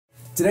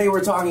Today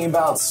we're talking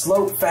about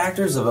slope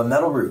factors of a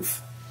metal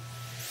roof.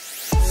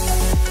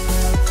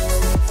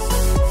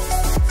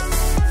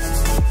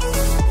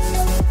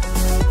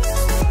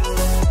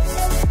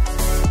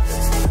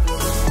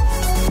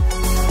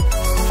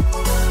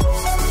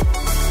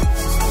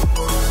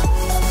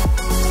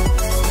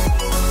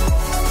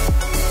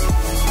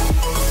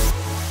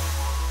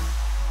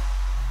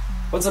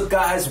 What's up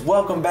guys,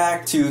 welcome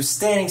back to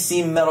Standing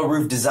Seam Metal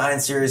Roof Design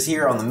Series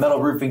here on the Metal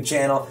Roofing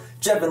channel.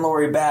 Jeff and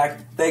Lori back.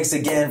 Thanks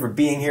again for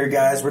being here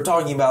guys. We're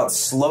talking about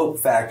slope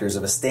factors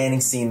of a standing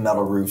seam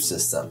metal roof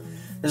system.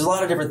 There's a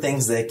lot of different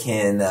things that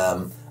can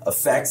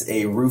affect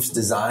a roof's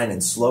design,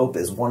 and slope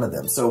is one of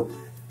them. So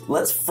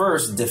let's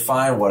first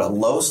define what a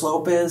low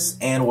slope is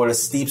and what a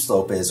steep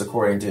slope is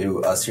according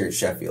to us here at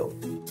Sheffield.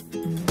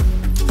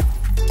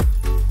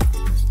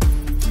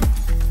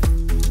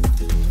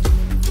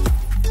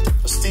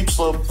 Steep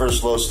slope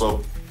versus low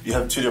slope, you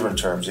have two different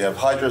terms. You have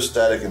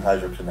hydrostatic and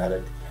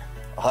hydrokinetic.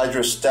 A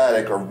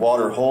hydrostatic or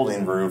water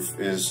holding roof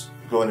is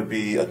going to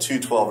be a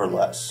 212 or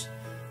less.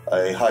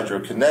 A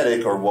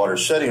hydrokinetic or water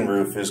shedding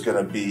roof is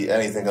going to be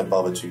anything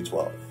above a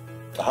 212.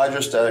 A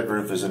hydrostatic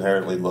roof is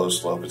inherently low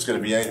slope. It's going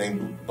to be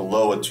anything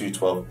below a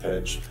 212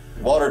 pitch.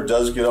 Water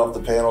does get off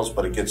the panels,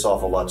 but it gets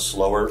off a lot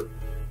slower,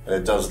 and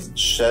it doesn't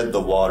shed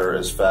the water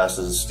as fast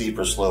as a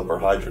steeper slope or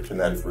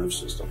hydrokinetic roof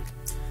system.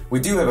 We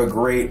do have a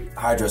great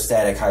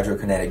hydrostatic,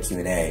 hydrokinetic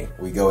Q&A.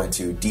 We go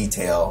into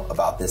detail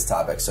about this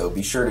topic, so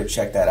be sure to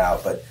check that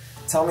out. But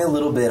tell me a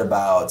little bit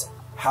about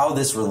how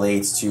this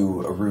relates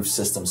to a roof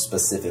system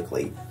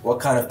specifically. What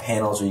kind of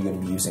panels are you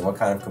going to be using? What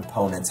kind of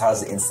components? How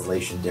is the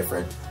installation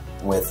different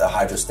with a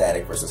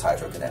hydrostatic versus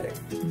hydrokinetic?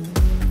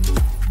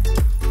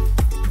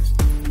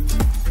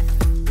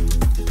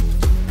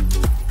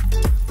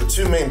 The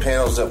two main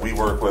panels that we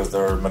work with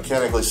are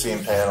mechanically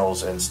seamed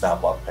panels and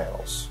snap block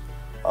panels.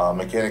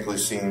 Mechanically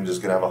seamed is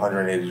going to have a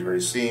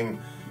 180-degree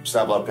seam.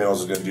 Snap block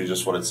panels is going to do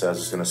just what it says.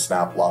 It's going to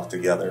snap lock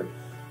together.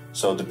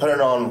 So depending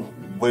on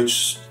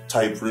which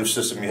type roof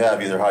system you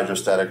have, either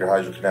hydrostatic or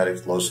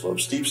hydrokinetic, low slope,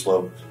 steep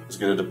slope, is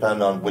going to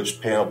depend on which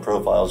panel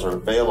profiles are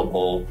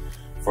available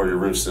for your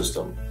roof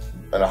system.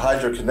 In a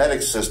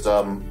hydrokinetic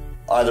system,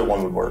 either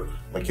one would work,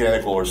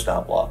 mechanical or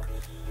snap block.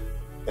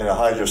 In a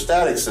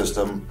hydrostatic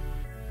system,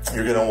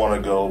 you're going to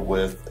want to go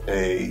with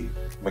a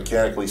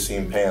mechanically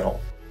seamed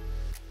panel.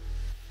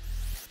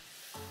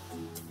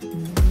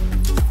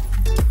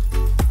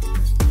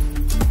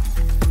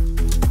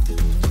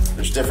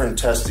 Different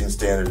testing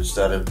standards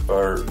that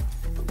are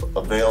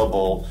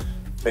available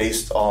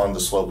based on the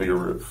slope of your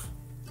roof.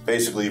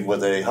 Basically,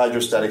 with a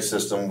hydrostatic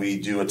system, we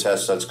do a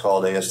test that's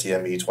called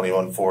ASTM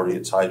E2140.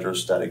 It's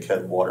hydrostatic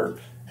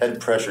head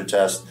pressure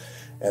test,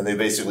 and they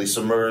basically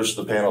submerge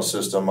the panel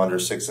system under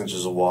 6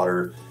 inches of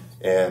water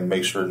and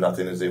make sure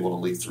nothing is able to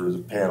leak through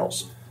the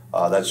panels.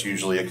 That's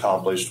usually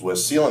accomplished with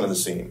sealing of the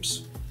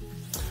seams.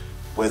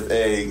 With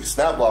a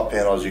snap block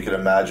panel, as you can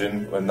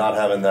imagine, and not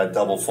having that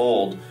double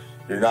fold,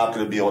 you're not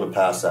going to be able to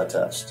pass that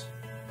test.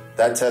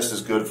 That test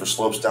is good for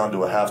slopes down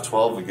to a half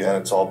 12. Again,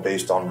 it's all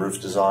based on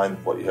roof design,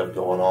 what you have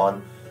going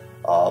on.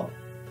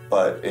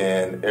 But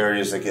in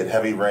areas that get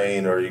heavy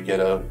rain or you get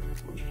a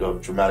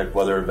dramatic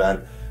weather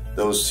event,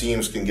 those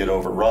seams can get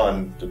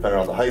overrun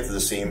depending on the height of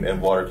the seam, and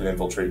water can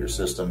infiltrate your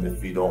system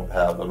if you don't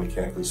have a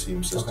mechanically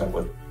seamed system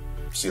with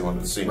sealing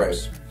of the seams.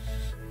 Right.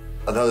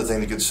 Another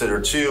thing to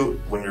consider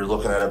too when you're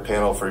looking at a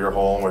panel for your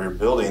home or your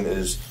building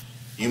is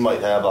you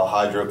might have a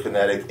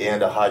hydrokinetic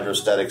and a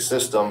hydrostatic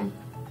system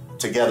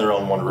together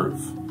on one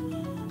roof.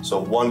 So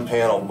one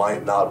panel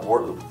might not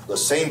work, the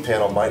same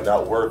panel might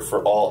not work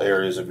for all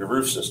areas of your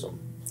roof system.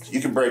 You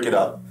can break it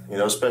up,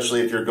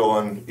 especially if you're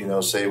going,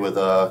 say with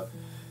a,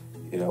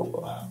 an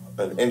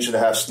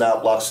 1.5-inch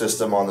snap block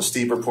system on the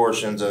steeper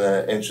portions and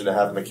an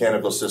 1.5-inch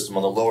mechanical system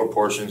on the lower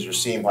portions. Your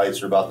seam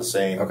heights are about the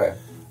same. Okay.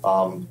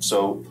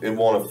 So it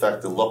won't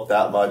affect the look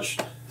that much.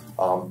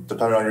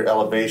 Depending on your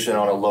elevation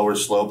on a lower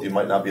slope, you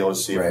might not be able to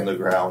see it from the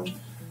ground.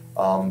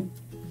 And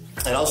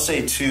I'll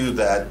say too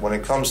that when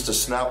it comes to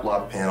snap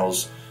block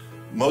panels,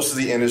 most of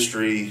the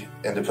industry,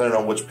 and depending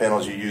on which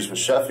panels you use with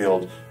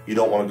Sheffield, you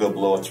don't want to go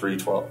below a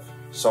 312.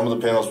 Some of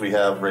the panels we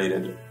have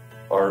rated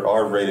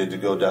are rated to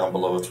go down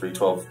below a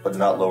 312, but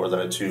not lower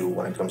than a 2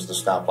 when it comes to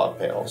snap block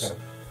panels.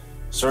 Okay.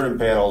 Certain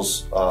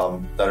panels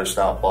that are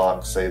snap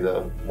block, say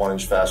the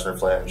 1-inch fastener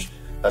flange,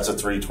 that's a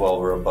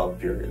 312 or above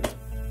period.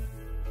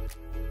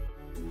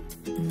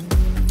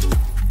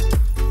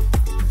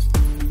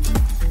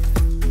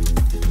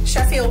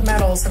 Sheffield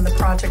Metals and the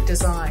project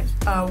design.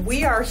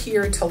 We are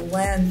here to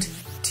lend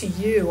to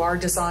you our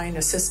design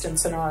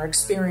assistance and our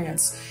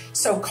experience.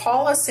 So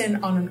call us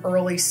in on an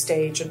early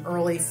stage, an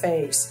early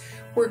phase.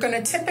 We're going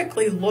to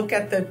typically look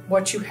at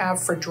what you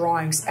have for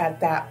drawings at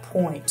that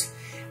point.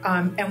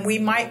 And we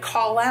might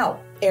call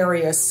out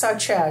areas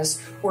such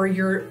as where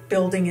you're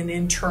building an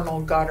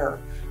internal gutter,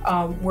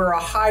 where a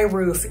high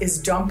roof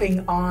is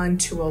dumping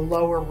onto a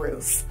lower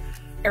roof.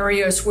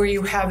 Areas where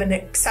you have an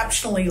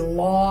exceptionally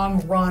long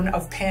run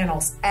of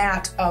panels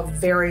at a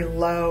very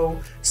low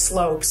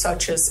slope,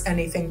 such as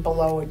anything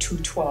below a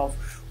 212.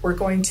 We're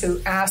going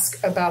to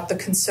ask about the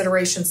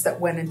considerations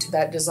that went into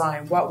that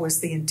design. What was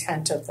the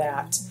intent of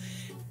that?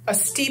 A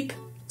steep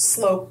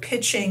slope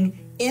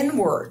pitching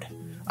inward.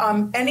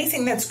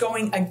 Anything that's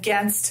going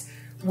against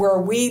where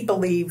we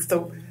believe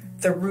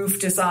the roof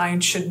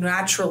design should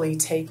naturally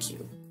take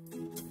you.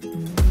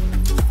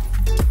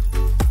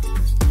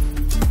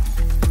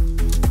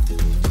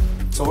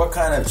 So what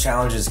kind of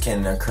challenges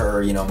can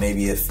occur,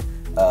 maybe if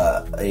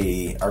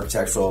a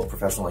architectural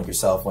professional like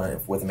yourself,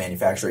 with a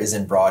manufacturer,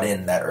 isn't brought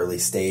in that early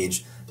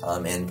stage,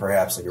 and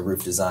perhaps like a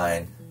roof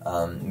design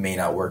may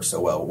not work so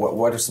well?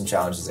 What are some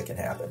challenges that can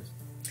happen?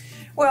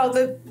 Well,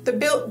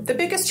 the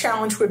biggest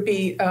challenge would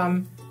be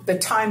the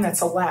time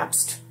that's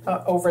elapsed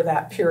over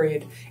that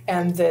period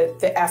and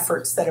the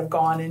efforts that have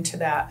gone into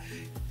that,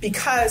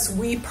 because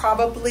we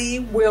probably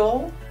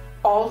will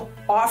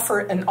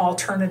offer an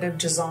alternative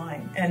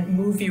design and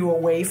move you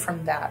away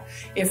from that.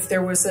 If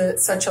there was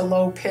such a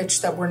low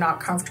pitch that we're not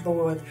comfortable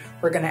with,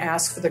 we're going to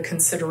ask for the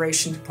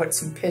consideration to put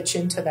some pitch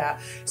into that.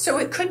 So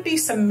it could be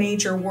some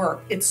major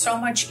work. It's so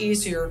much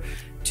easier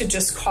to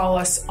just call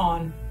us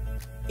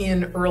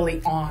in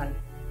early on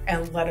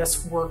and let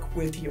us work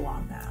with you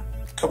on that.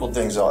 A couple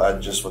things I'll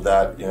add just with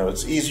that.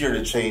 It's easier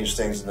to change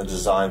things in the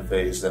design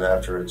phase than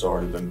after it's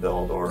already been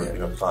built or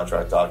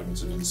contract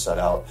documents have been set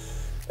out.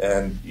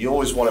 And you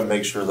always want to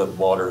make sure that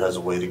water has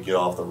a way to get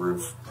off the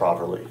roof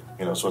properly,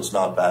 so it's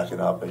not backing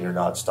up and you're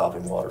not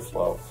stopping water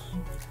flow.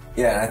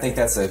 Yeah, and I think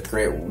that's a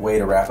great way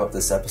to wrap up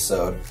this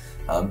episode.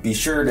 Be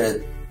sure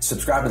to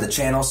subscribe to the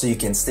channel so you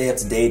can stay up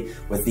to date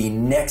with the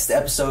next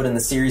episode in the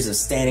series of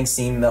Standing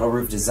Seam Metal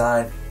Roof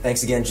Design.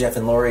 Thanks again, Jeff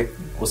and Lori.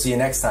 We'll see you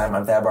next time.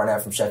 I'm Thad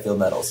Barnett from Sheffield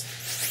Metals.